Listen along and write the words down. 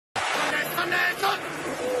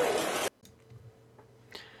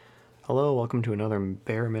Hello, welcome to another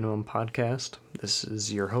Bare Minimum podcast. This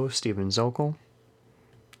is your host, Steven Zokel.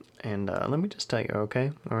 And let me just tell you,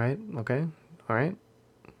 okay? Alright? Okay? Alright?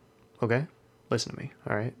 Okay? Listen to me.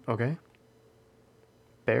 Alright? Okay?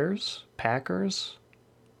 Bears? Packers?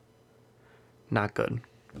 Not good.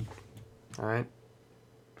 Alright?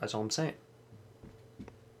 That's all I'm saying.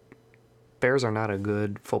 Bears are not a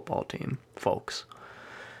good football team, folks.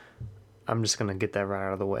 I'm just going to get that right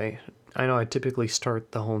out of the way. I know I typically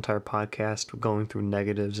start the whole entire podcast going through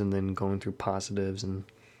negatives and then going through positives and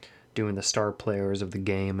doing the star players of the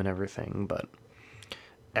game and everything, but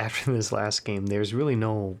after this last game, there's really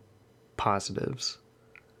no positives.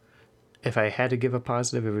 If I had to give a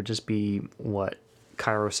positive, it would just be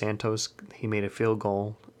Cairo Santos, he made a field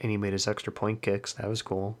goal and he made his extra point kicks. That was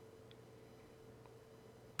cool.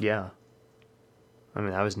 Yeah. I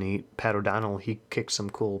mean, that was neat. Pat O'Donnell, he kicked some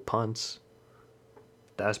cool punts.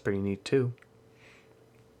 That was pretty neat too.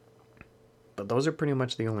 But those are pretty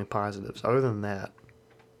much the only positives. Other than that,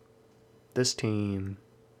 this team,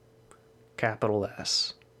 capital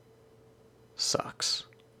S, sucks.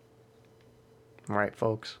 Right,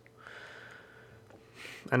 folks?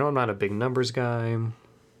 I know I'm not a big numbers guy.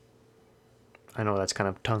 I know that's kind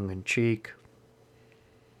of tongue-in-cheek.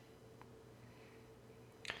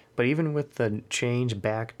 But even with the change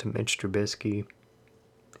back to Mitch Trubisky,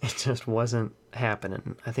 it just wasn't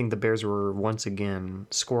happening. I think the Bears were once again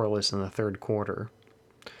scoreless in the third quarter.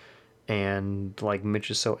 And like Mitch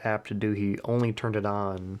is so apt to do, he only turned it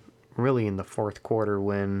on really in the fourth quarter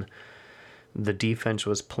when the defense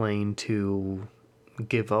was playing to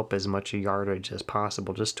give up as much yardage as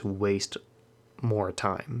possible just to waste more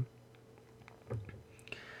time.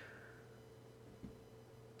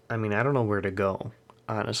 I mean, I don't know where to go,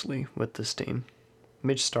 honestly, with this team.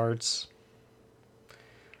 Mitch starts.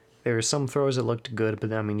 There were some throws that looked good,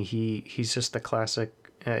 but I mean, he's just the classic.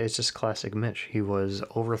 It's just classic Mitch. He was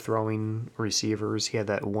overthrowing receivers. He had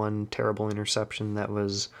that one terrible interception that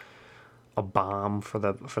was a bomb for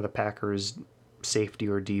the Packers safety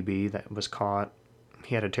or DB that was caught.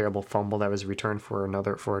 He had a terrible fumble that was returned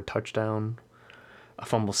for a touchdown. A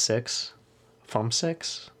fumble six. Fumble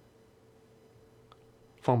six.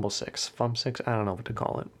 I don't know what to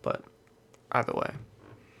call it, but either way,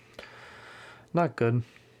 not good.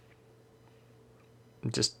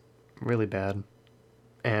 Just really bad.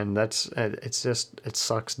 And it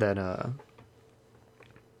sucks that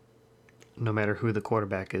no matter who the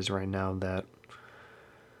quarterback is right now, that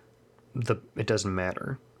it doesn't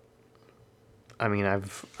matter. I mean,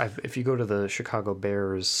 if you go to the Chicago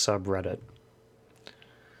Bears subreddit,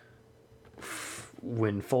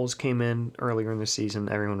 when Foles came in earlier in the season,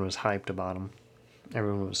 everyone was hyped about him.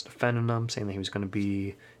 Everyone was defending him, saying that he was going to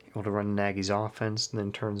be able to run Nagy's offense, and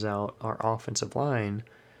then turns out our offensive line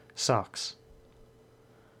sucks.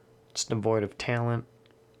 It's devoid of talent.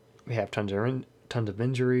 We have tons of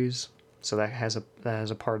injuries, so that has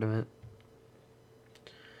a part of it.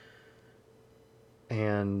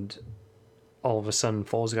 And all of a sudden,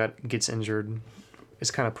 Foles gets injured.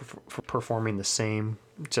 Is kind of performing the same,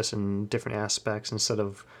 just in different aspects. Instead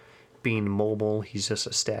of being mobile, he's just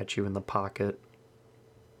a statue in the pocket.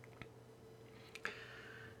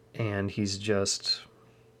 And he's just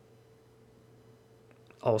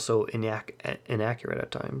also inaccurate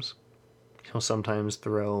at times. He'll sometimes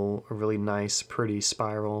throw a really nice, pretty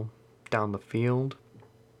spiral down the field,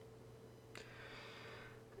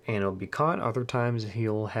 and it'll be caught. Other times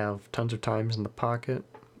he'll have tons of times in the pocket,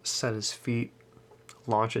 set his feet,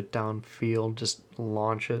 launch it downfield, just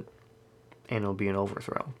launch it, and it'll be an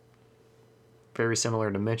overthrow. Very similar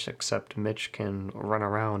to Mitch, except Mitch can run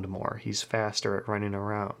around more. He's faster at running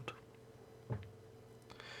around.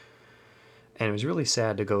 And it was really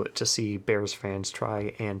sad to see Bears fans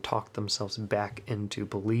try and talk themselves back into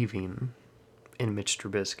believing in Mitch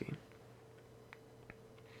Trubisky.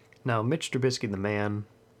 Now, Mitch Trubisky, the man,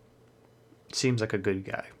 seems like a good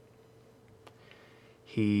guy.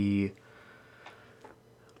 He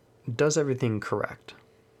does everything correct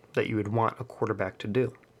that you would want a quarterback to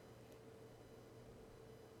do.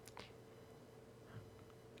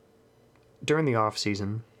 During the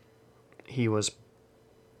offseason, he was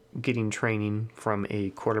getting training from a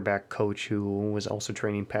quarterback coach who was also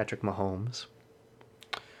training Patrick Mahomes.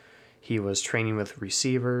 He was training with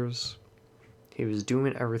receivers. He was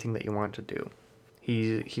doing everything that you want to do.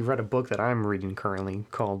 He read a book that I'm reading currently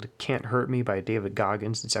called Can't Hurt Me by David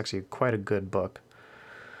Goggins. It's actually quite a good book.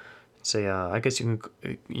 It's I guess you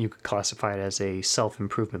could classify it as a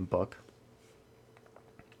self-improvement book.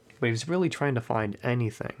 But he was really trying to find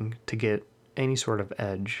anything to get any sort of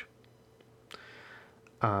edge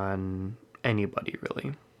on anybody,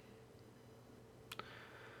 really.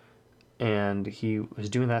 And he was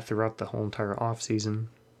doing that throughout the whole entire offseason.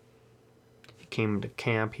 He came to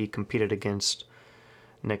camp, he competed against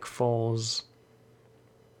Nick Foles,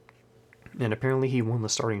 and apparently he won the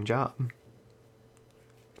starting job.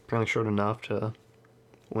 Apparently showed enough to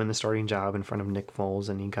win the starting job in front of Nick Foles,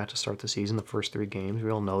 and he got to start the season, the first 3 games.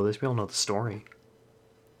 We all know this. We all know the story.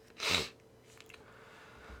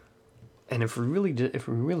 And if we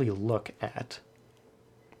really look at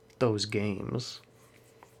those games,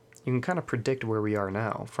 you can kind of predict where we are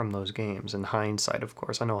now from those games. In hindsight, of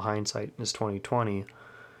course. I know hindsight is 2020.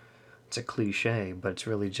 It's a cliche, but it's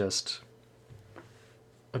really just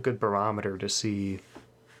a good barometer to see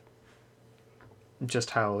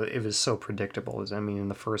just how it was so predictable. I mean, in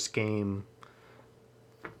the first game,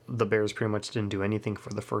 the Bears pretty much didn't do anything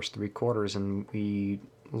for the first 3 quarters, and we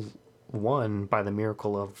won by the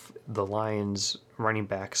miracle of the Lions running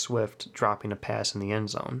back Swift dropping a pass in the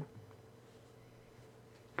end zone.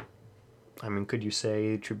 I mean, could you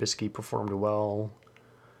say Trubisky performed well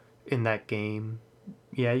in that game?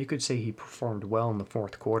 Yeah, you could say he performed well in the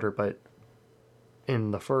 4th quarter, but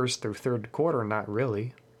in the 1st through 3rd quarter, not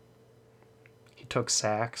really. He took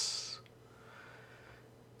sacks,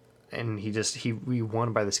 and we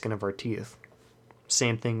won by the skin of our teeth.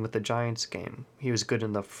 Same thing with the Giants game. He was good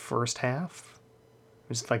in the first half. It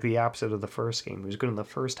was like the opposite of the first game. He was good in the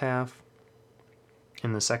first half.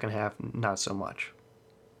 In the second half, not so much.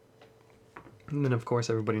 And then, of course,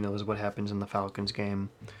 everybody knows what happens in the Falcons game.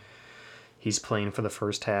 He's playing for the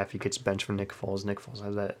first half. He gets benched for Nick Foles. Nick Foles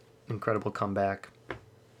has that incredible comeback.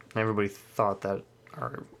 Everybody thought that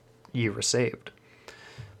our year was saved.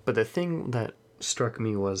 But the thing that struck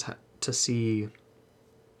me was to see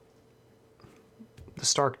the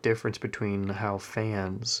stark difference between how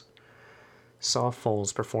fans saw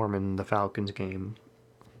Foles perform in the Falcons game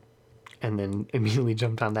and then immediately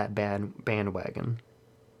jumped on that bandwagon.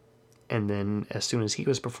 And then as soon as he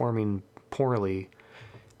was performing poorly,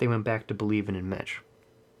 they went back to believing in Mitch.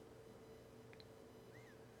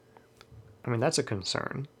 I mean, that's a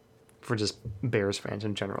concern for just Bears fans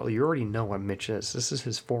in general. You already know what Mitch is. This is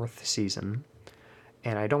his 4th season.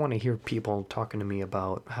 And I don't want to hear people talking to me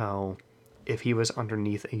about how if he was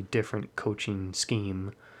underneath a different coaching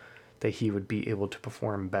scheme, that he would be able to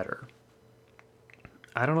perform better.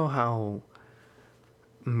 I don't know how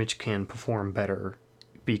Mitch can perform better,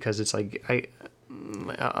 because it's like,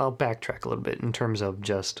 I'll backtrack a little bit in terms of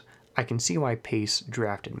just, I can see why Pace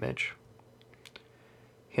drafted Mitch.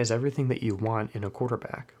 He has everything that you want in a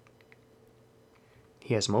quarterback.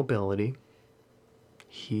 He has mobility.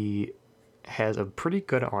 He has a pretty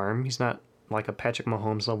good arm. He's not like a Patrick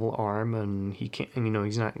Mahomes level arm, and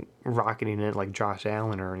he's not rocketing it like Josh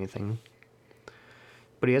Allen or anything.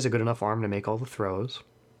 But he has a good enough arm to make all the throws.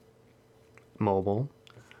 Mobile.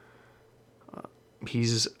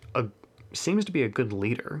 Seems to be a good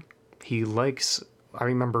leader. I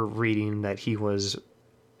remember reading that he was,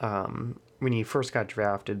 when he first got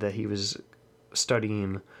drafted, that he was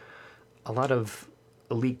studying a lot of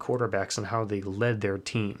elite quarterbacks and how they led their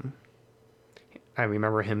team. I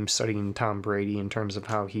remember him studying Tom Brady in terms of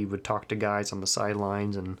how he would talk to guys on the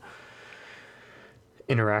sidelines and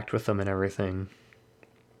interact with them and everything.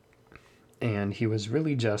 And he was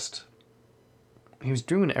really he was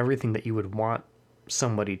doing everything that you would want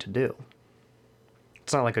somebody to do.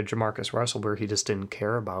 It's not like a Jamarcus Russell where he just didn't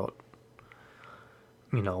care about,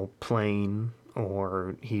 playing,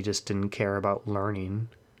 or he just didn't care about learning.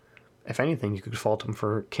 If anything, you could fault him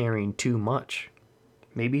for caring too much.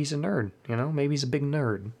 Maybe he's a nerd, Maybe he's a big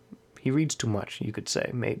nerd. He reads too much, you could say,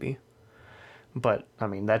 maybe. But, I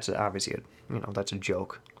mean, that's obviously that's a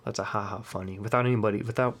joke. That's a haha funny.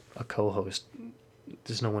 Without a co-host,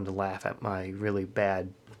 there's no one to laugh at my really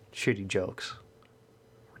bad, shitty jokes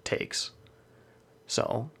or takes.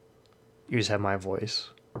 So, you just have my voice.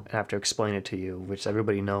 I have to explain it to you, which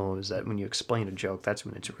everybody knows that when you explain a joke, that's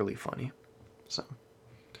when it's really funny. So,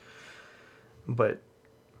 but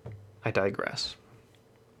I digress.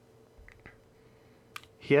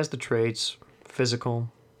 He has the traits, physical,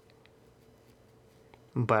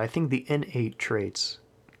 but I think the innate traits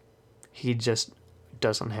he just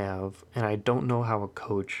doesn't have, and I don't know how a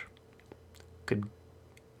coach could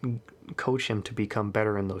coach him to become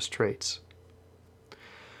better in those traits.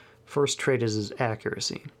 First trait is his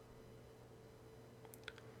accuracy.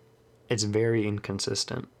 It's very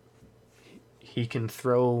inconsistent. He can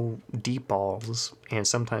throw deep balls, and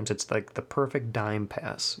sometimes it's like the perfect dime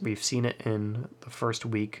pass. We've seen it in the first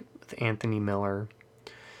week with Anthony Miller.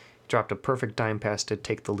 He dropped a perfect dime pass to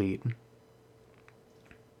take the lead.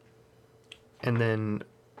 And then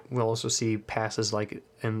we'll also see passes like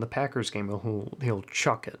in the Packers game, he'll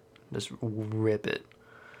chuck it, just rip it.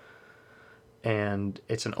 and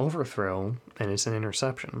it's an overthrow, and it's an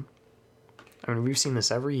interception. I mean, we've seen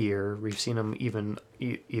this every year. We've seen them even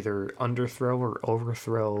either underthrow or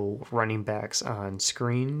overthrow running backs on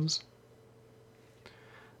screens.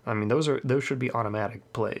 I mean, those should be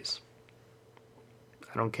automatic plays.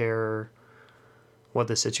 I don't care what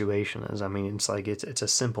the situation is. I mean, it's like it's a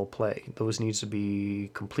simple play. Those needs to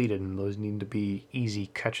be completed, and those need to be easy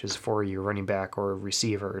catches for your running back or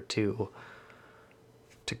receiver to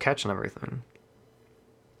catch and everything.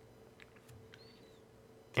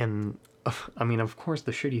 And I mean, of course,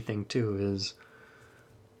 the shitty thing too is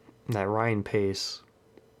that Ryan Pace,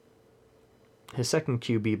 his second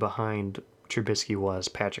QB behind Trubisky was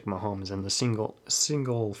Patrick Mahomes, and the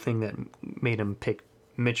single thing that made him pick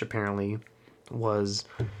Mitch apparently was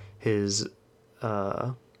his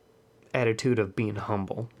attitude of being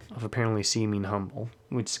humble, of apparently seeming humble,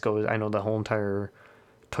 which goes. I know the whole entire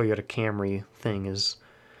Toyota Camry thing is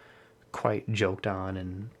quite joked on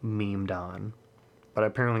and memed on, but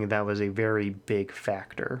apparently that was a very big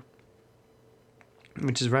factor,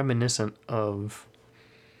 which is reminiscent of,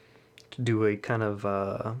 to do a kind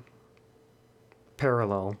of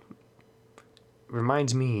parallel,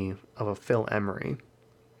 reminds me of a Phil Emery,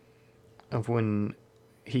 of when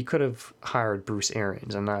he could have hired Bruce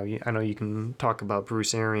Arians. And now I know you can talk about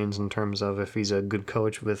Bruce Arians in terms of if he's a good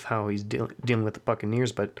coach with how he's dealing with the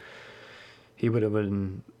Buccaneers, but he would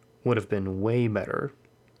have been way better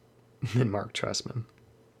than Mark Trestman.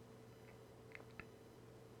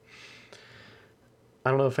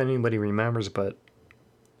 I don't know if anybody remembers, but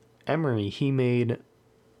Emery, he made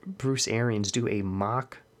Bruce Arians do a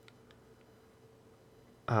mock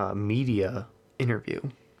media interview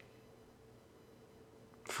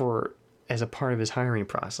as a part of his hiring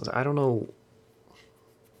process. I don't know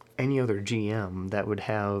any other GM that would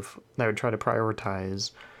try to prioritize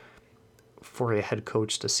for a head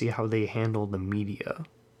coach to see how they handle the media.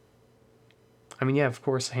 I mean, yeah, of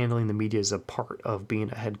course, handling the media is a part of being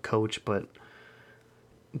a head coach, but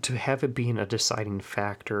to have it being a deciding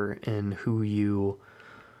factor in who you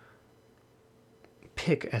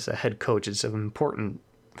pick as a head coach is an important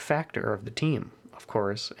factor of the team, of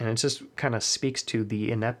course, and it just kind of speaks to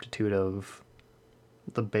the ineptitude of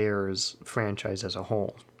the Bears franchise as a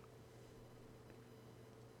whole.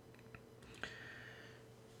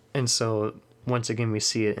 And so once again we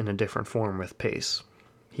see it in a different form with Pace.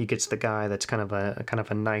 He gets the guy that's kind of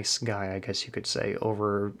a nice guy, I guess you could say,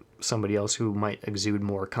 over somebody else who might exude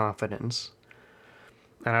more confidence.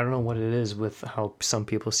 And I don't know what it is with how some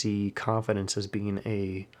people see confidence as being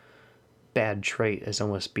a bad trait, as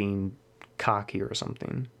almost being cocky or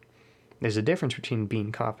something. There's a difference between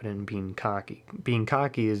being confident and being cocky. Being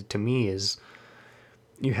cocky is, to me, is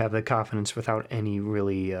you have the confidence without any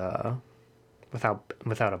really without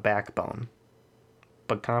a backbone.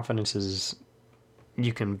 But confidence is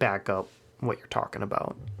you can back up what you're talking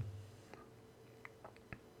about.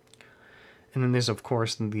 And then there's, of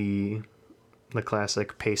course, the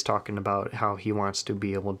classic Pace talking about how he wanted to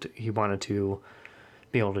be able to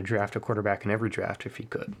draft a quarterback in every draft if he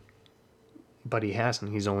could. But he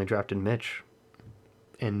hasn't. He's only drafted Mitch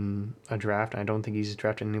in a draft. I don't think he's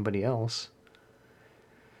drafted anybody else.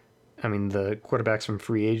 I mean, the quarterbacks from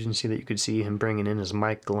free agency that you could see him bringing in is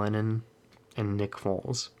Mike Glennon and Nick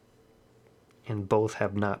Foles. And both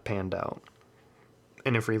have not panned out.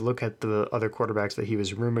 And if we look at the other quarterbacks that he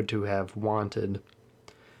was rumored to have wanted,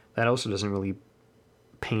 that also doesn't really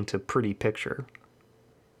paint a pretty picture.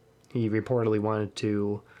 He reportedly wanted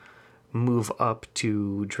to move up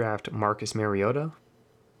to draft Marcus Mariota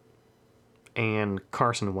and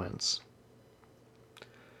Carson Wentz.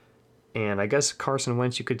 And I guess Carson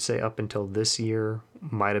Wentz, you could say up until this year,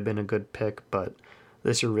 might have been a good pick, but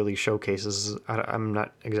this year really showcases, I'm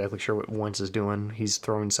not exactly sure what Wentz is doing. He's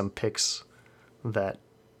throwing some picks that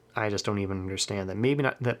I just don't even understand. That maybe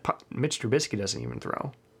not, that Mitch Trubisky doesn't even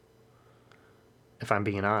throw, if I'm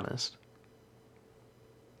being honest.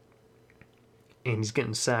 And he's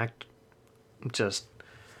getting sacked.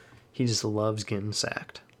 He just loves getting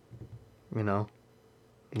sacked. You know?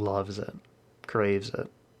 Loves it. Craves it.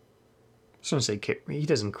 I was going to say he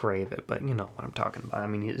doesn't crave it, but you know what I'm talking about. I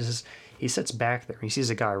mean, he sits back there. He sees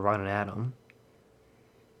a guy running at him.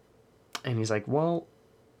 And he's like, well,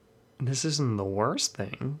 this isn't the worst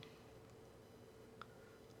thing.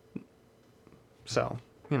 So,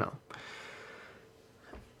 you know.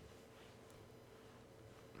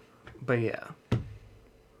 But yeah.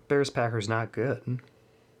 Bears-Packers not good.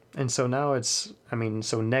 And so now it's,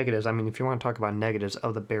 so negatives. If you want to talk about negatives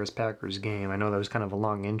of the Bears-Packers game, I know that was kind of a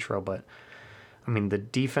long intro, but the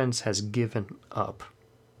defense has given up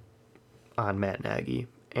on Matt Nagy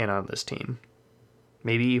and on this team.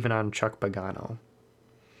 Maybe even on Chuck Pagano.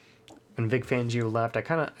 When Vic Fangio left,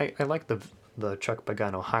 I like the Chuck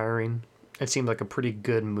Pagano hiring. It seemed like a pretty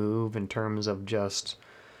good move in terms of just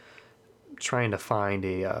trying to find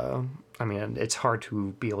a. I mean, it's hard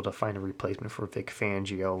to be able to find a replacement for Vic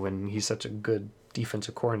Fangio when he's such a good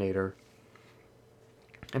defensive coordinator.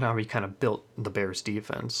 And how he kind of built the Bears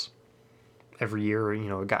defense. Every year,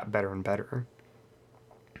 it got better and better.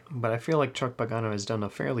 But I feel like Chuck Pagano has done a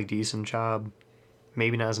fairly decent job.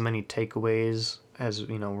 Maybe not as many takeaways as,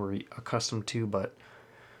 we're accustomed to, but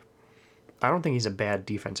I don't think he's a bad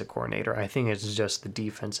defensive coordinator. I think it's just the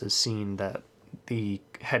defense has seen that the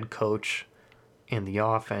head coach and the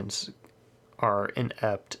offense are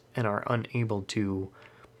inept and are unable to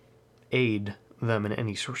aid them in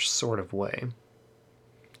any sort of way.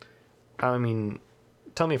 I mean,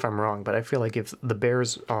 tell me if I'm wrong, but I feel like if the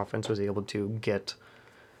Bears offense was able to get,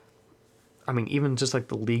 I mean, even just like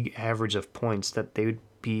the league average of points, that the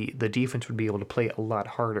defense would be able to play a lot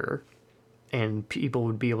harder, and people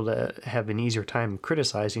would be able to have an easier time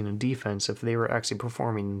criticizing a defense if they were actually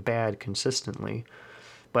performing bad consistently.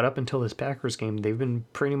 But up until this Packers game, they've been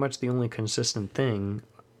pretty much the only consistent thing,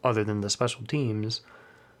 other than the special teams,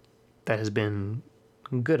 that has been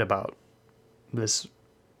good about this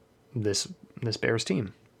Bears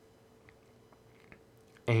team.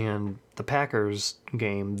 And the Packers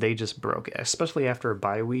game, they just broke it, especially after a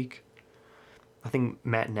bye week. I think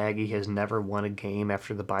Matt Nagy has never won a game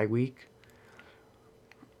after the bye week,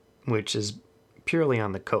 which is purely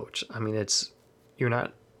on the coach. I mean, you're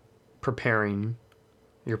not preparing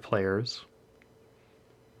your players,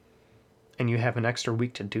 and you have an extra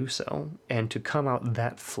week to do so, and to come out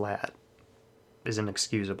that flat is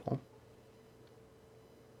inexcusable.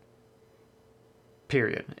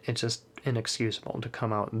 Period. It's just inexcusable to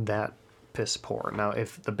come out that piss poor. Now,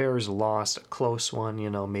 if the Bears lost a close one,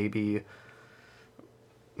 maybe,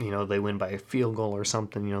 they win by a field goal or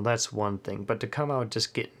something, that's one thing. But to come out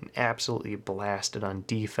just getting absolutely blasted on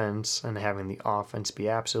defense and having the offense be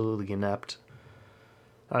absolutely inept,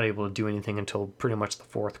 not able to do anything until pretty much the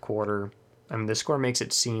fourth quarter. I mean, the score makes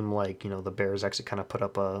it seem like, the Bears actually kind of put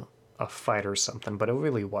up a fight or something, but it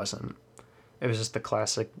really wasn't. It was just the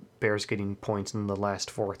classic Bears getting points in the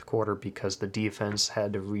last fourth quarter because the defense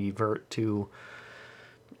had to revert to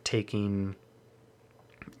taking,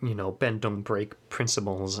 bend don't break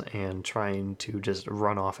principles and trying to just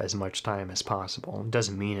run off as much time as possible. It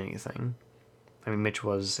doesn't mean anything. I mean, Mitch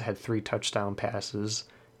had 3 touchdown passes,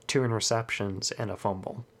 2 interceptions, and a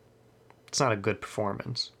fumble. It's not a good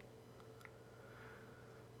performance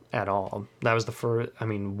at all. That was the first,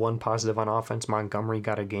 one positive on offense. Montgomery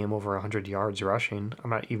got a game over 100 yards rushing. I'm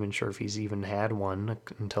not even sure if he's even had one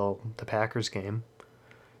until the Packers game.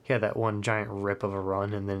 He had that one giant rip of a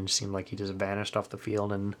run, and then it seemed like he just vanished off the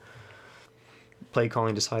field, and play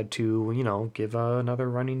calling decided to, give another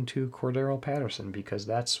running to Cordero Patterson, because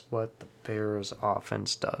that's what the Bears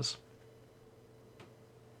offense does.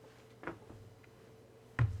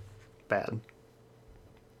 Bad.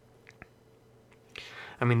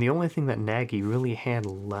 I mean, the only thing that Nagy really had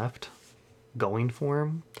left going for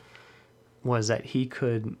him was that he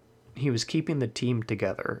was keeping the team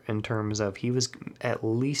together in terms of he was at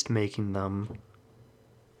least making them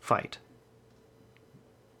fight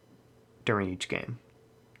during each game.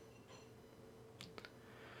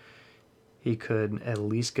 He could at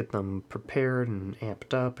least get them prepared and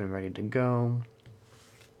amped up and ready to go.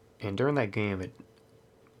 And during that game, it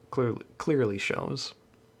clearly shows.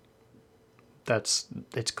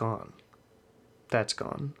 It's gone. That's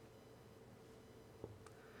gone.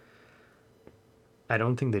 I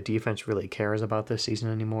don't think the defense really cares about this season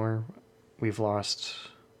anymore. We've lost,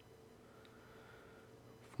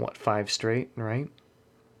 5 straight, right?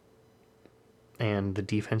 And the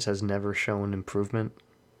defense has never shown improvement.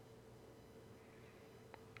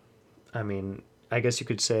 I mean, I guess you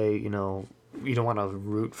could say, you don't want to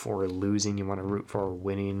root for losing, you want to root for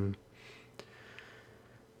winning.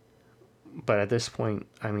 But at this point,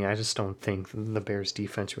 I just don't think the Bears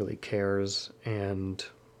defense really cares, and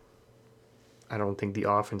I don't think the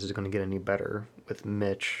offense is going to get any better with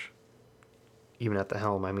Mitch even at the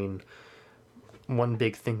helm. I mean, one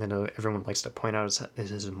big thing that everyone likes to point out is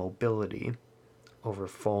his mobility over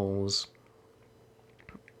Foles.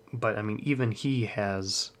 But even he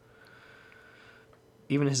has,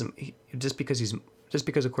 just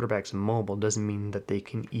because a quarterback's mobile doesn't mean that they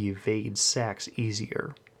can evade sacks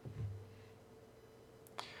easier.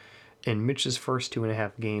 In Mitch's first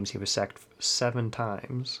 2.5 games, he was sacked 7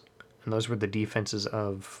 times, and those were the defenses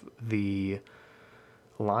of the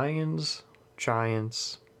Lions,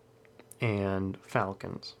 Giants, and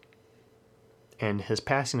Falcons. And his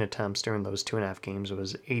passing attempts during those 2.5 games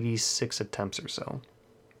was 86 attempts or so.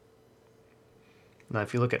 Now,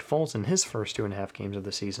 if you look at Foles in his first 2.5 games of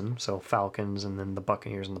the season, so Falcons and then the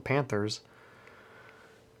Buccaneers and the Panthers,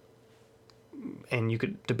 and you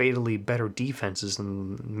could debatably better defenses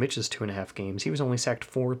than Mitch's 2.5 games, he was only sacked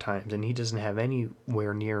 4 times, and he doesn't have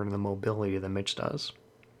anywhere near the mobility that Mitch does.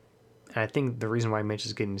 And I think the reason why Mitch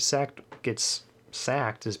is gets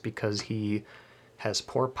sacked is because he has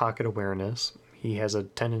poor pocket awareness. He has a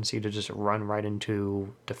tendency to just run right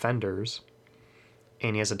into defenders,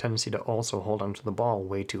 and he has a tendency to also hold onto the ball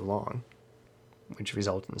way too long, which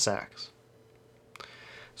results in sacks.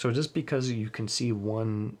 So just because you can see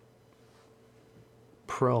one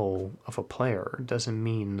pro of a player doesn't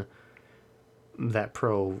mean that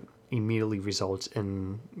pro immediately results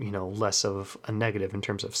in, less of a negative in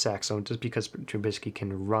terms of sacks. So just because Trubisky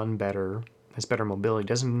can run better, has better mobility,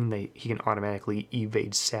 doesn't mean that he can automatically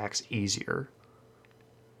evade sacks easier.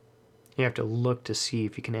 You have to look to see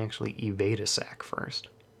if you can actually evade a sack first,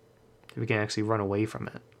 if you can actually run away from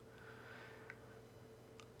it.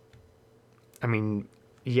 I mean,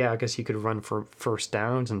 yeah, I guess you could run for first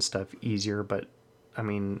downs and stuff easier, but I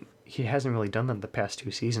mean, he hasn't really done that the past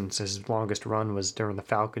 2 seasons. His longest run was during the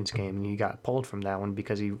Falcons game, and he got pulled from that one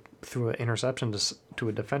because he threw an interception to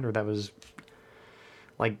a defender that was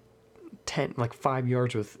like 5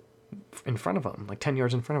 yards in front of him, like 10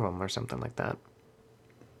 yards in front of him or something like that.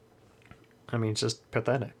 I mean, it's just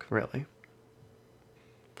pathetic, really.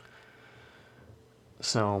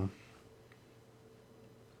 So,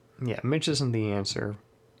 yeah, Mitch isn't the answer.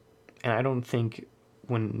 And I don't think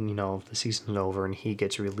when, the season's over and he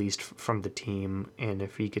gets released from the team, and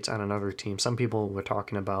if he gets on another team, some people were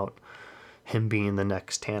talking about him being the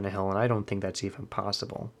next Tannehill, and I don't think that's even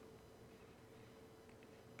possible.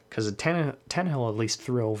 Because Tannehill at least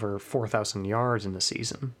threw over 4,000 yards in the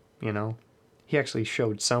season, He actually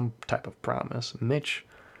showed some type of promise. Mitch,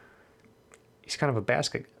 he's kind of a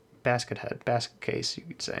basket case, you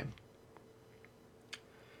could say.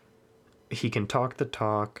 He can talk the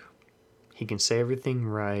talk. He can say everything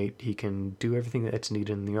right. He can do everything that's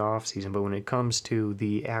needed in the off season. But when it comes to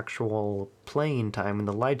the actual playing time, when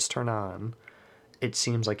the lights turn on, it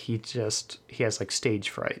seems like he has like stage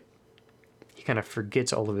fright. He kind of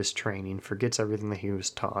forgets all of his training, forgets everything that he was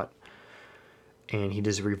taught. And he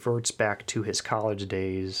just reverts back to his college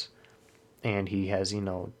days. And he has,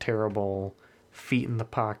 terrible feet in the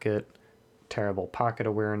pocket, terrible pocket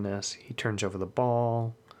awareness. He turns over the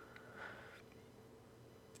ball.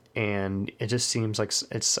 And it just seems like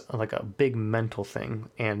it's like a big mental thing.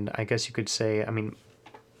 And I guess you could say, I mean,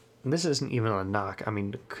 this isn't even a knock. I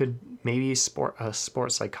mean, could maybe a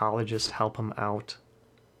sports psychologist help him out?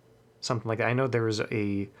 Something like that. I know there was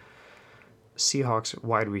a Seahawks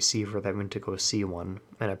wide receiver that went to go see one.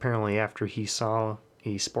 And apparently after he saw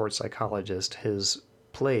a sports psychologist, his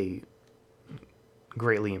play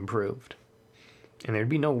greatly improved. And there'd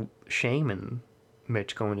be no shame in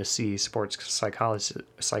Mitch going to see sports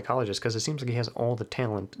psychologist because it seems like he has all the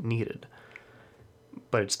talent needed,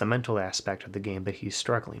 but it's the mental aspect of the game that he's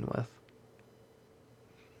struggling with.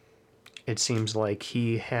 It seems like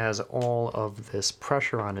he has all of this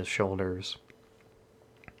pressure on his shoulders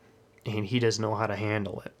and he doesn't know how to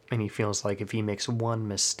handle it, and he feels like if he makes one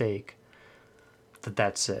mistake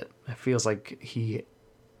that's it. It feels like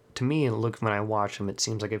to me, when I watch him, it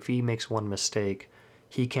seems like if he makes one mistake,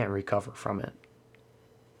 he can't recover from it.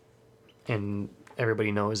 And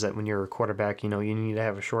everybody knows that when you're a quarterback, you need to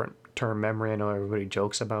have a short-term memory. I know everybody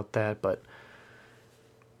jokes about that, but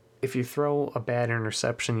if you throw a bad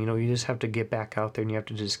interception, you just have to get back out there and you have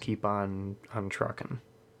to just keep on trucking.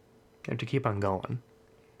 You have to keep on going.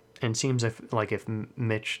 And it seems if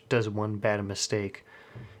Mitch does one bad mistake,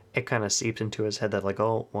 it kind of seeps into his head that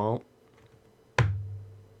oh, well,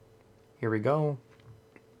 here we go.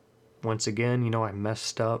 Once again, I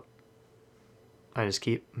messed up. I just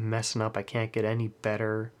keep messing up. I can't get any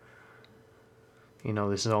better.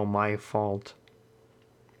 This is all my fault.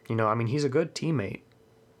 He's a good teammate.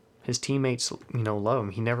 His teammates, love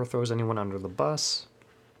him. He never throws anyone under the bus.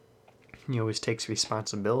 He always takes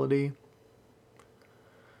responsibility.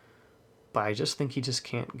 But I just think he just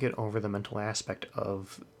can't get over the mental aspect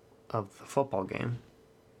of the football game.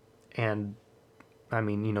 And,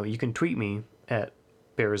 you can tweet me at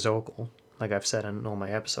Bearzokel, like I've said in all my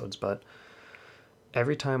episodes, but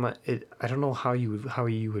every time I don't know how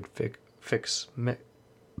you would fix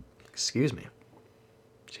excuse me.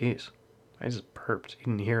 Jeez. I just burped. You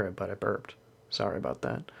didn't hear it, but I burped. Sorry about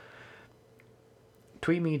that.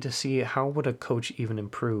 Tweet me to see how would a coach even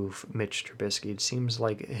improve Mitch Trubisky. It seems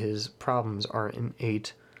like his problems are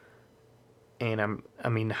innate And I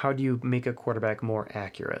mean, how do you make a quarterback more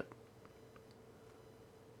accurate?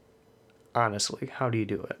 Honestly, how do you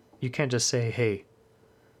do it? You can't just say, hey,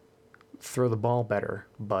 throw the ball better,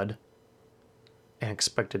 bud, and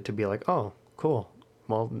expect it to be like, oh, cool.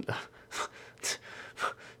 Well,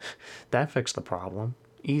 that fixed the problem.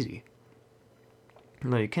 Easy.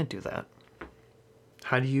 No, you can't do that.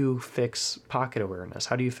 How do you fix pocket awareness?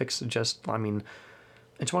 How do you fix just, I mean,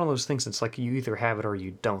 it's one of those things that's like you either have it or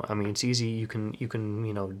you don't. I mean, it's easy. You can,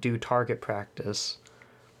 do target practice.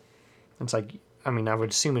 It's like, I mean, I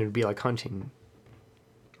would assume it would be like hunting,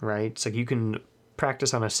 right? It's like you can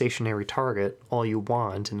practice on a stationary target all you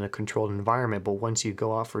want in a controlled environment, but once you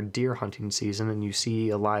go off for deer hunting season and you see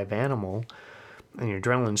a live animal and your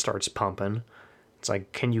adrenaline starts pumping, it's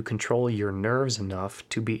like, can you control your nerves enough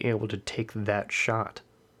to be able to take that shot?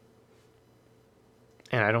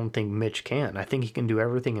 And I don't think Mitch can. I think he can do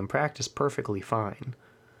everything in practice perfectly fine.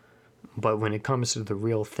 But when it comes to the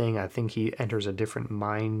real thing, I think he enters a different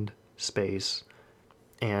mind space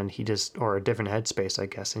and or a different headspace, I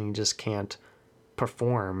guess, and he just can't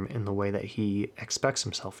perform in the way that he expects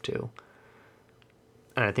himself to.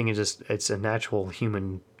 And I think it's a natural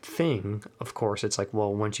human thing. Of course, it's like,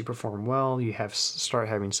 well, once you perform well, you start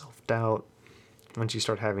having self-doubt. Once you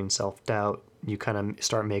start having self-doubt, you kind of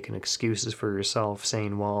start making excuses for yourself,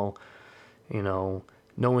 saying, well, no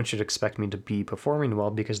one should expect me to be performing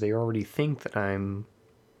well because they already think that I'm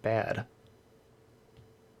bad.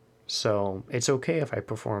 So it's okay if I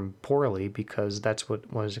perform poorly because that's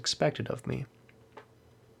what was expected of me.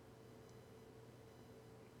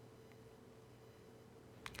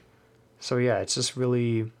 So yeah, it's just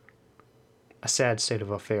really a sad state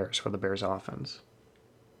of affairs for the Bears offense.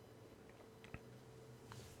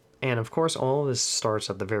 And of course, all of this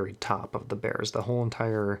starts at the very top of the Bears. The whole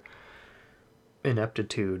entire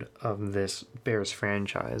ineptitude of this Bears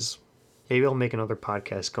franchise. Maybe I'll make another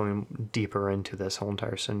podcast going deeper into this whole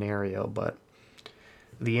entire scenario, but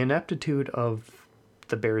the ineptitude of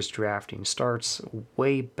the Bears drafting starts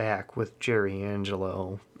way back with Jerry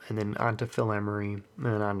Angelo, and then on to Phil Emery, and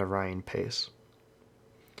then on to Ryan Pace.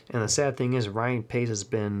 And the sad thing is, Ryan Pace has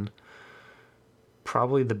been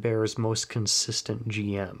probably the Bears' most consistent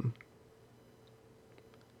GM.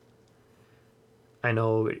 I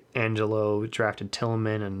know Angelo drafted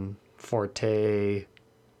Tillman and Forte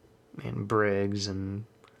and Briggs and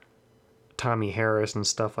Tommy Harris and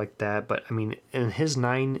stuff like that, but I mean, in his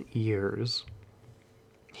 9 years,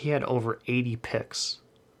 he had over 80 picks.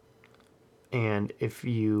 And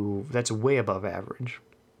that's way above average.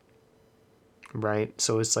 Right?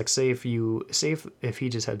 So it's like, say if he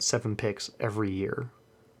just had 7 picks every year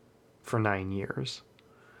for 9 years,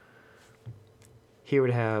 he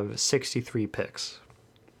would have 63 picks.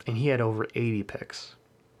 And he had over 80 picks.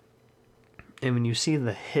 And when you see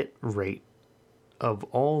the hit rate of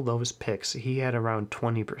all those picks, he had around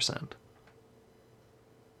 20%.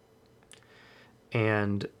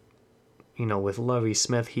 And with Lovie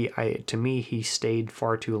Smith, to me, he stayed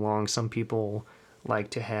far too long. Some people like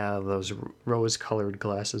to have those rose-colored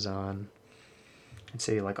glasses on and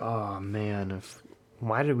say, like, oh, man,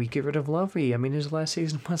 why did we get rid of Lovie? I mean, his last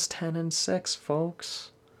season was 10-6,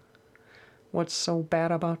 folks. What's so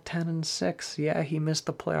bad about 10-6? Yeah, he missed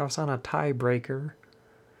the playoffs on a tiebreaker.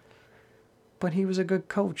 But he was a good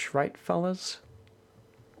coach, right, fellas?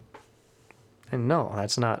 And no,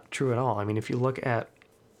 that's not true at all. I mean, if you look at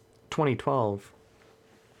 2012,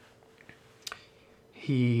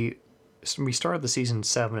 we started the season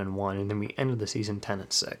 7-1, and then we ended the season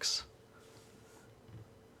 10-6.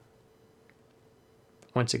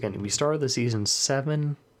 Once again, we started the season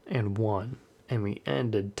 7-1, and we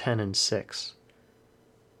ended 10-6.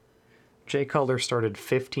 Jay Cutler started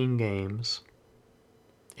 15 games,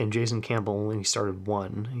 and Jason Campbell only started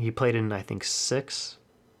 1. He played in, I think, 6.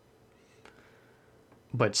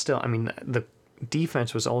 But still, I mean, the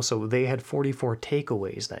defense was also, they had 44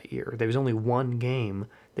 takeaways that year. There was only one game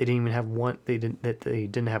they didn't even have one. They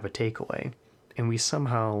didn't have a takeaway, and we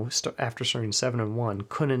somehow, after starting 7-1,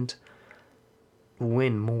 couldn't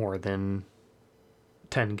win more than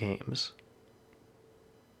 10 games.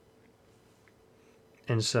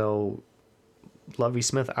 And so Lovie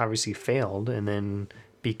Smith obviously failed, and then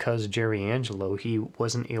because Jerry Angelo, he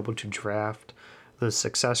wasn't able to draft the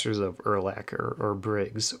successors of Urlacher or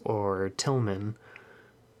Briggs or Tillman,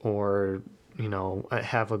 or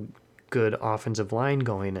have a good offensive line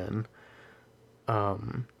going in.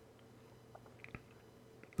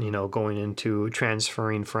 Going into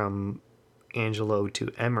transferring from Angelo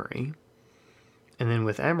to Emery. And then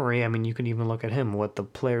with Emery, I mean, you can even look at him. What the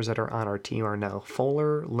players that are on our team are now: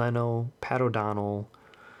 Fuller, Leno, Pat O'Donnell,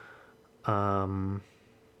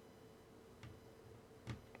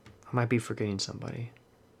 I might be forgetting somebody.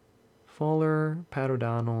 Fuller, Pat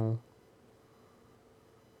O'Donnell,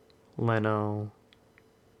 Leno.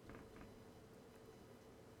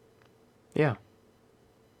 Yeah.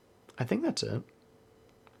 I think that's it.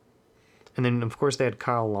 And then, of course, they had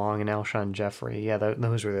Kyle Long and Alshon Jeffrey. Yeah,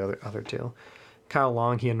 those were the other two. Kyle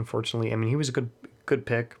Long, he unfortunately, I mean, he was a good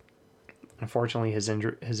pick. Unfortunately, his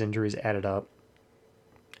injuries added up,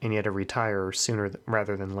 and he had to retire sooner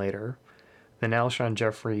rather than later. Then Alshon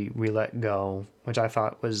Jeffrey, we let go, which I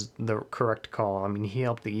thought was the correct call. I mean, he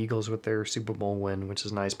helped the Eagles with their Super Bowl win, which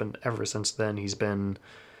is nice, but ever since then, he's been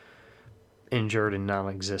injured and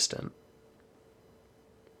non-existent.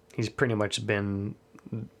 He's pretty much been,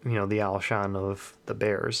 the Alshon of the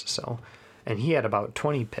Bears. So, and he had about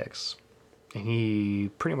 20 picks, and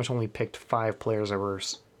he pretty much only picked 5 players that were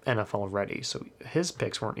NFL ready. So his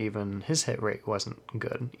picks weren't even, his hit rate wasn't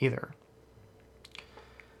good either.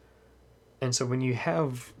 And so when you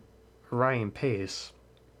have Ryan Pace,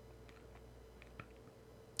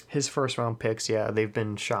 his first round picks, yeah, they've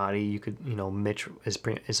been shoddy. You could, Mitch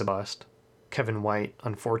is a bust. Kevin White,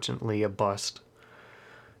 unfortunately, a bust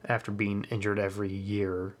after being injured every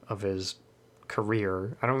year of his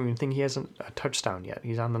career. I don't even think he has a touchdown yet.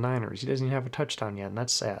 He's on the Niners. He doesn't even have a touchdown yet, and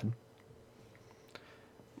that's sad.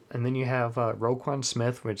 And then you have Roquan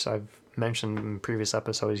Smith, which I've mentioned in previous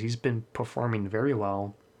episodes. He's been performing very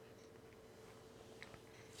well.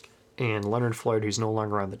 And Leonard Floyd, who's no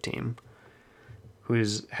longer on the team,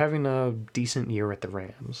 who's having a decent year at the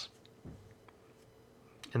Rams.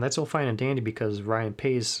 And that's all fine and dandy because Ryan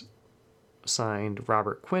Pace signed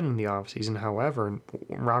Robert Quinn in the offseason. However,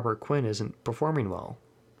 Robert Quinn isn't performing well.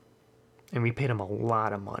 And we paid him a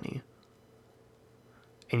lot of money.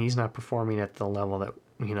 And he's not performing at the level that,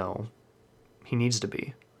 he needs to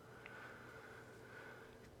be.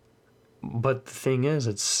 But the thing is,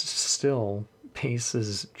 it's still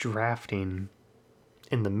Pace's drafting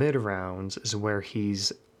in the mid rounds is where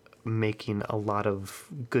he's making a lot of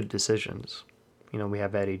good decisions. We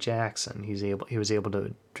have Eddie Jackson. He was able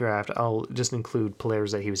to draft. I'll just include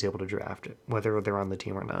players that he was able to draft, whether they're on the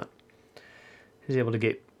team or not. He's able to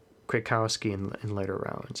get Kwiatkowski in later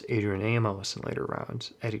rounds, Adrian Amos in later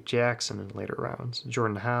rounds, Eddie Jackson in later rounds,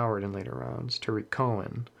 Jordan Howard in later rounds, Tariq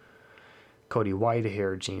Cohen, Cody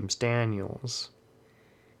Whitehair, James Daniels.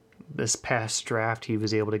 This past draft, he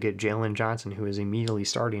was able to get Jalen Johnson, who is immediately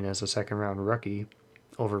starting as a second-round rookie,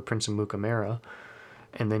 over Prince Amukamara.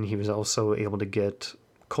 And then he was also able to get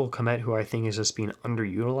Cole Kmet, who I think is just being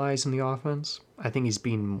underutilized in the offense. I think he's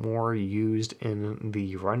being more used in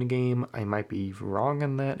the run game. I might be wrong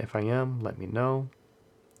on that. If I am, let me know.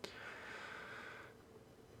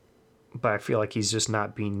 But I feel like he's just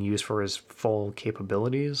not being used for his full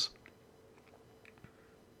capabilities.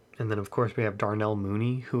 And then, of course, we have Darnell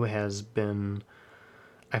Mooney, who has been...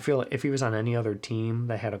 I feel like if he was on any other team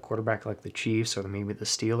that had a quarterback like the Chiefs or maybe the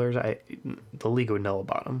Steelers, the league would know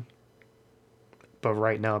about him. But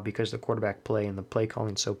right now, because the quarterback play and the play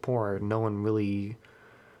calling so poor, no one really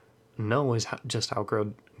knows just how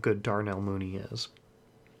good Darnell Mooney is.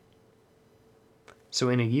 So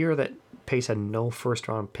in a year that Pace had no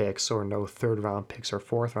first-round picks or no third-round picks or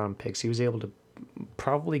fourth-round picks, he was able to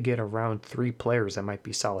probably get around 3 players that might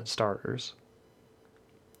be solid starters.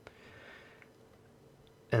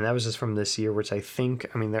 And that was just from this year, which I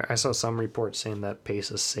saw some reports saying that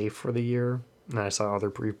Pace is safe for the year. And I saw other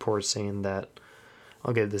reports saying that,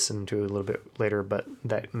 I'll get this into a little bit later, but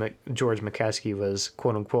that George McCaskey was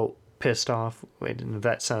quote-unquote pissed off. And if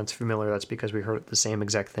that sounds familiar, that's because we heard the same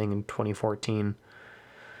exact thing in 2014.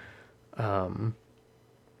 That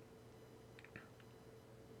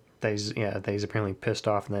he's apparently pissed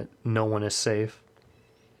off and that no one is safe.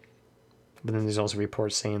 But then there's also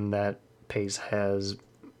reports saying that Pace has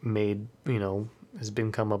has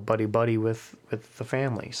become a buddy with the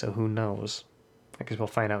family. So who knows? I guess we'll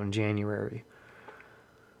find out in January.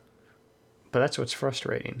 But that's what's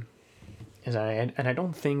frustrating. I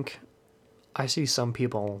don't think... I see some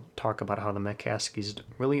people talk about how the McCaskies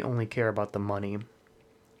really only care about the money.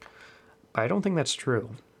 But I don't think that's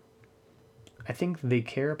true. I think they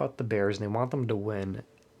care about the Bears and they want them to win.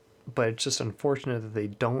 But it's just unfortunate that they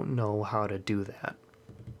don't know how to do that.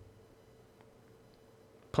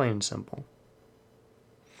 Plain and simple.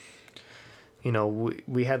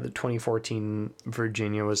 We had the 2014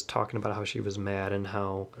 Virginia was talking about how she was mad and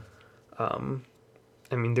how...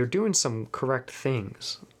 they're doing some correct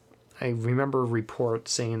things. I remember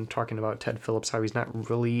reports talking about Ted Phillips, how he's not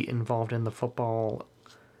really involved in the football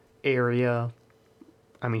area.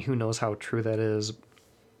 Who knows how true that is.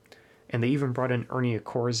 And they even brought in Ernie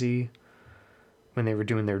Accorsi, when they were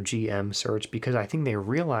doing their GM search, because I think they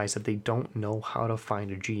realized that they don't know how to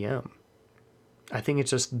find a GM. I think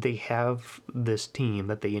it's just they have this team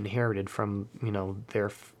that they inherited from,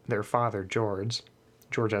 their father, George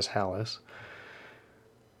S. Hallis.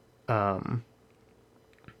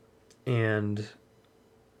 And,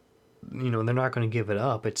 they're not going to give it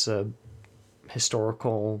up. It's a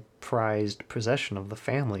historical prized possession of the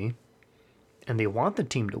family, and they want the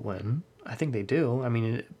team to win. I think they do. I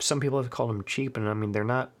mean, some people have called them cheap, and I mean, they're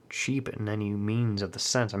not cheap in any means of the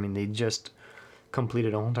sense. I mean, they just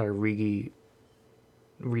completed a whole entire redesign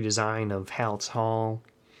of Hallett's Hall.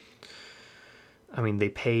 I mean, they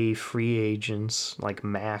pay free agents like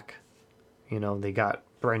Mack. They got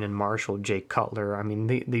Brandon Marshall, Jake Cutler. I mean,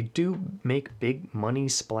 they do make big money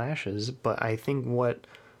splashes, but I think what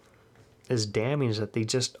is damning is that they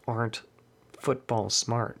just aren't football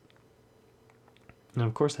smart. And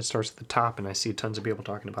of course, that starts at the top, and I see tons of people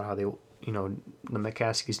talking about how the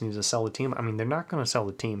McCaskies need to sell the team. I mean, they're not going to sell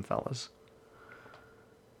the team, fellas.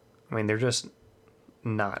 I mean, they're just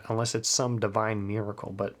not, unless it's some divine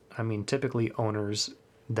miracle. But, I mean, typically owners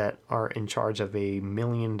that are in charge of a $1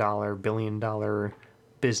 million, $1 billion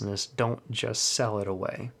business don't just sell it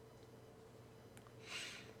away.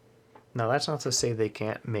 Now, that's not to say they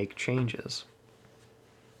can't make changes.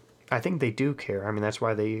 I think they do care. I mean, that's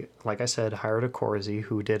why they, like I said, hired a Corsi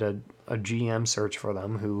who did a GM search for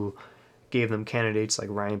them, who gave them candidates like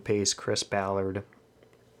Ryan Pace, Chris Ballard,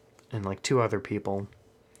 and like 2 other people.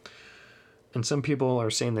 And some people are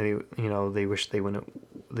saying that they wish they would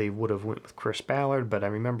have went with Chris Ballard, but I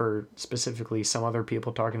remember specifically some other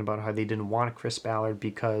people talking about how they didn't want Chris Ballard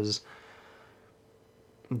because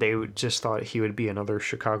they just thought he would be another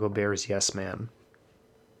Chicago Bears yes man,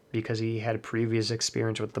 because he had previous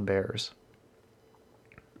experience with the Bears.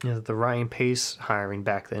 The Ryan Pace hiring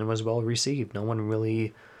back then was well received. No one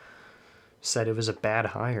really said it was a bad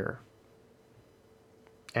hire.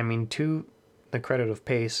 I mean, to the credit of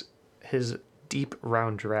Pace, his deep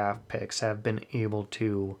round draft picks have been able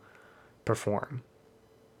to perform.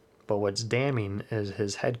 But what's damning is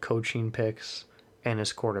his head coaching picks and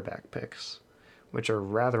his quarterback picks, which are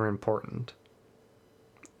rather important,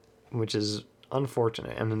 which is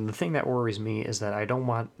unfortunate. And then the thing that worries me is that I don't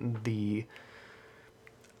want the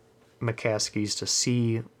McCaskies to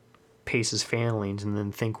see Pace's failings and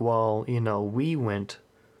then think, well, we went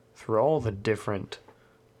through all the different,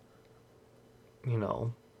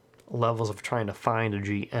 levels of trying to find a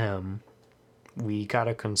GM. We got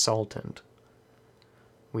a consultant.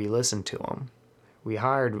 We listened to him. We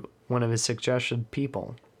hired one of his suggested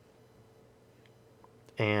people.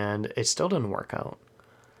 And it still didn't work out.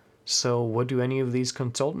 So what do any of these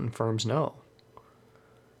consultant firms know?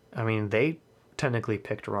 I mean, they technically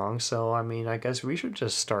picked wrong, so I mean, I guess we should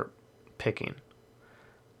just start picking.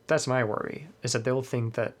 That's my worry, is that they'll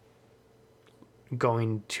think that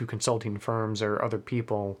going to consulting firms or other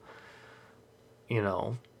people,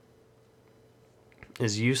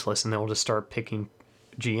 is useless, and they'll just start picking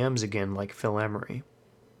GMs again like Phil Emery.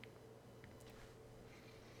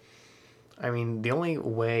 I mean, the only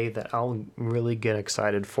way that I'll really get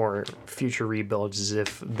excited for future rebuilds is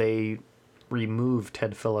if they remove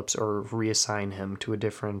Ted Phillips or reassign him to a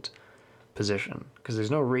different position, because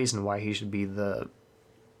there's no reason why he should be the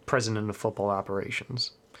president of football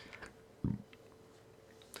operations.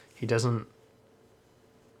 He doesn't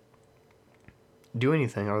do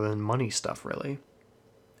anything other than money stuff, really.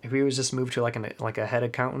 If he was just moved to like a head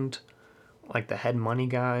accountant, like the head money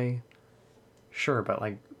guy, sure, but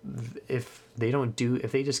like if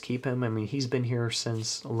they just keep him, I mean, he's been here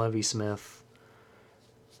since Lovie Smith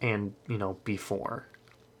and, before.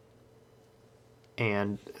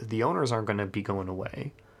 And the owners aren't going to be going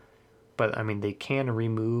away. But, I mean, they can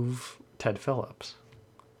remove Ted Phillips.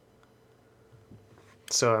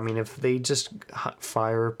 So, I mean, if they just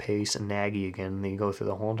fire Pace and Nagy again, they go through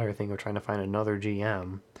the whole entire thing of trying to find another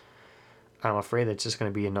GM, I'm afraid that's just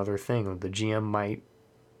going to be another thing. The GM might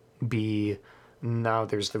be... Now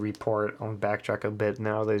there's the report, I'll backtrack a bit,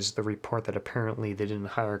 now there's the report that apparently they didn't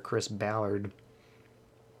hire Chris Ballard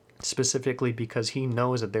specifically because he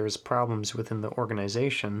knows that there's problems within the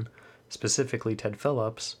organization, specifically Ted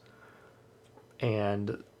Phillips,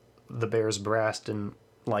 and the Bears brass didn't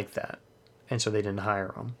like that, and so they didn't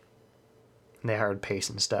hire him. And they hired Pace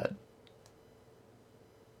instead.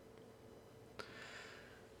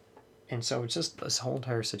 And so it's just, this whole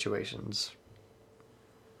entire situation's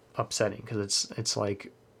upsetting, because it's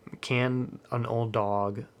like, can an old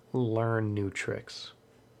dog learn new tricks?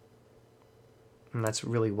 And that's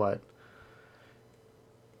really what,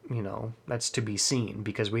 that's to be seen,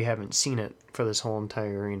 because we haven't seen it for this whole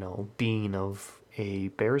entire, being of a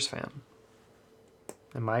Bears fan.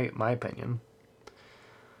 in my opinion.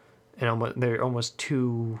 And they're almost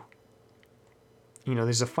too...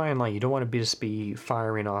 there's a fine line. You don't want to just be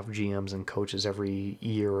firing off GMs and coaches every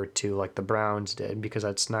year or two like the Browns did, because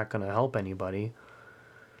that's not going to help anybody.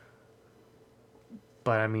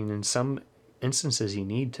 But, in some instances, you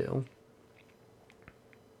need to.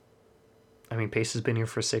 Pace has been here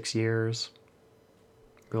for 6 years.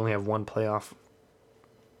 We only have one playoff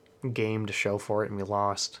game to show for it, and we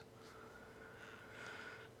lost.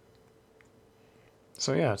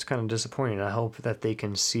 So, yeah, it's kind of disappointing. I hope that they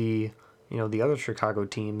can see... the other Chicago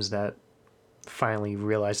teams that finally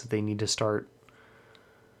realize that they need to start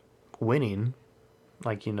winning,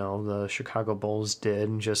 like, the Chicago Bulls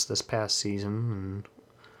did just this past season, and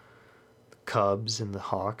the Cubs and the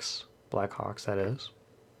Hawks, Blackhawks, that is.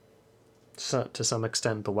 So, to some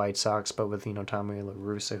extent, the White Sox, but with, Tommy La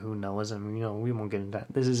Russa, who knows? We won't get into that.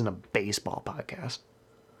 This isn't a baseball podcast.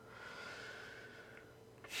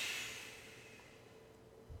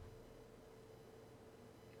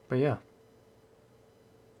 But yeah.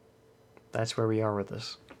 That's where we are with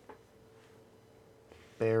this.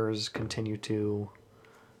 Bears continue to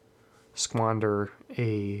squander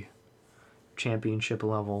a championship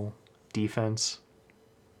level defense.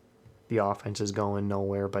 The offense is going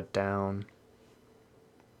nowhere but down.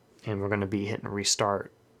 And we're going to be hitting a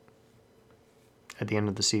restart at the end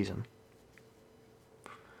of the season.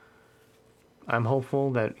 I'm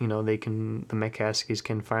hopeful that, the McCaskies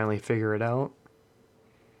can finally figure it out.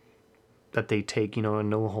 That they take, a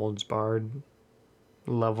no-holds-barred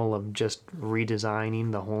level of just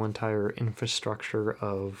redesigning the whole entire infrastructure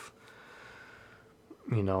of,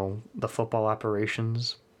 the football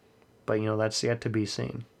operations. But, that's yet to be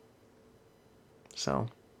seen. So,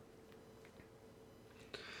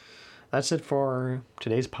 that's it for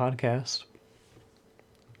today's podcast.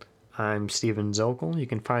 I'm Steven Zokel. You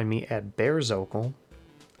can find me at BearZokel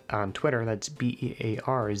on Twitter. That's BearZokal.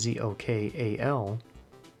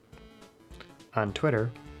 On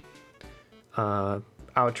Twitter.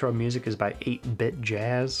 Outro music is by 8-Bit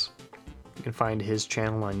Jazz. You can find his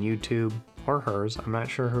channel on YouTube, or hers. I'm not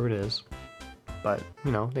sure who it is. But,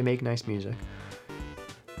 they make nice music.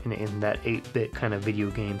 In that 8-bit kind of video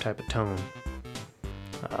game type of tone.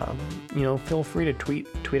 Feel free to tweet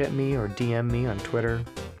at me or DM me on Twitter.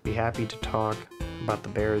 Be happy to talk about the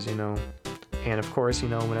Bears, And of course,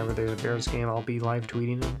 whenever there's a Bears game, I'll be live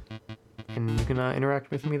tweeting them. And you can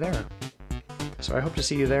interact with me there. So I hope to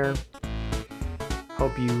see you there.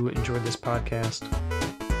 Hope you enjoyed this podcast.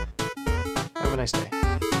 Have a nice day.